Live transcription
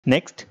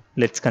Next,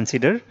 let's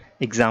consider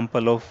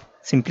example of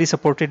simply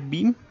supported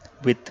beam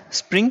with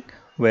spring,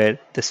 where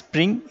the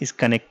spring is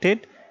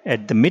connected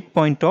at the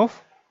midpoint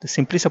of the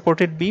simply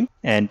supported beam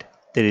and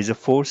there is a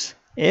force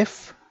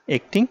F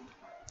acting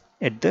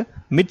at the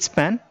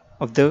midspan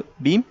of the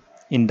beam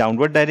in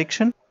downward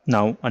direction.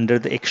 Now, under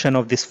the action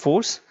of this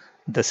force,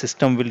 the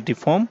system will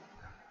deform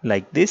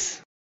like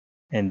this,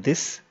 and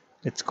this,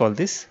 let's call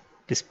this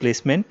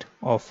displacement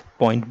of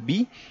point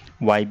B,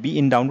 YB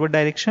in downward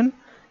direction,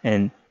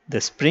 and the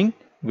spring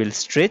will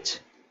stretch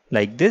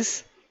like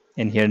this.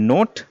 And here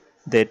note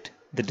that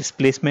the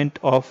displacement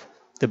of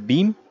the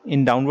beam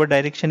in downward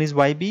direction is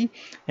YB,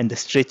 and the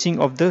stretching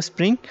of the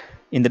spring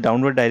in the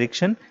downward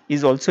direction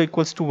is also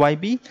equals to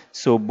YB.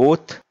 So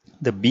both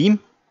the beam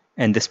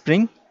and the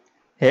spring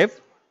have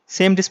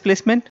same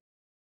displacement.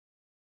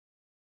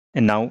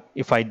 And now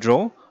if I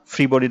draw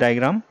free body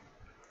diagram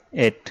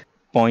at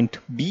point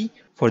B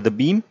for the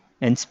beam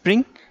and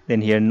spring,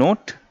 then here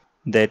note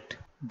that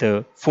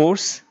the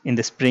force in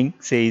the spring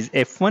say is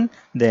F1,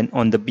 then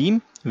on the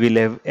beam we'll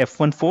have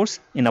F1 force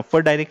in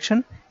upward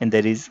direction and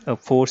there is a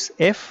force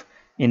F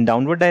in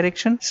downward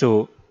direction.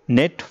 So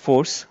net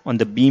force on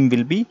the beam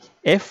will be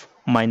F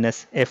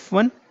minus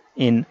F1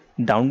 in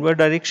downward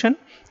direction,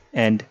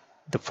 and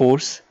the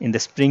force in the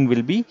spring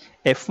will be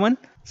F1.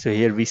 So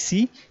here we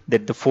see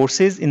that the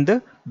forces in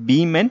the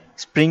beam and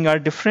spring are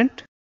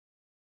different.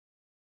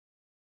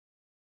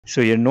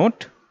 So here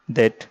note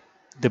that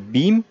the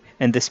beam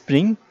and the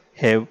spring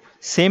have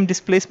same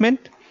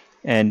displacement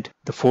and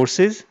the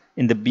forces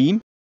in the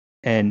beam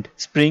and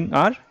spring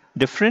are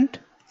different.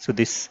 So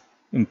this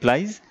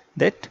implies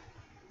that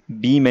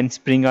beam and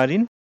spring are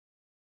in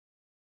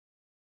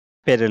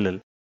parallel.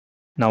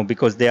 Now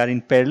because they are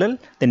in parallel,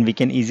 then we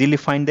can easily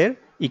find their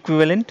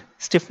equivalent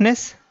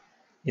stiffness.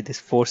 This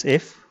force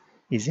F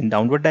is in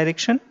downward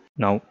direction.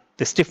 Now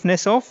the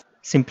stiffness of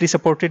simply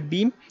supported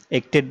beam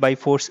acted by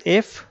force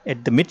F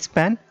at the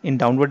midspan in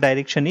downward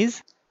direction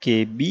is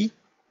KB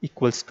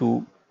equals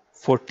to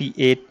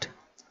 48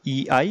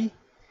 EI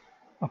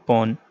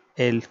upon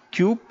L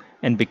cube,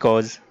 and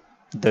because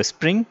the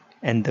spring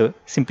and the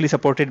simply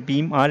supported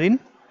beam are in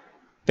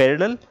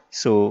parallel,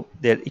 so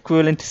their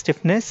equivalent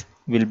stiffness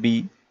will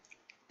be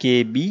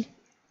KB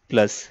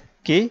plus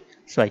K.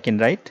 So I can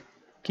write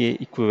K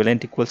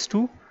equivalent equals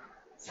to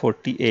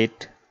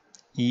 48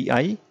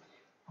 EI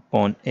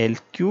upon L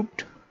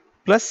cubed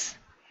plus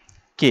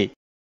K.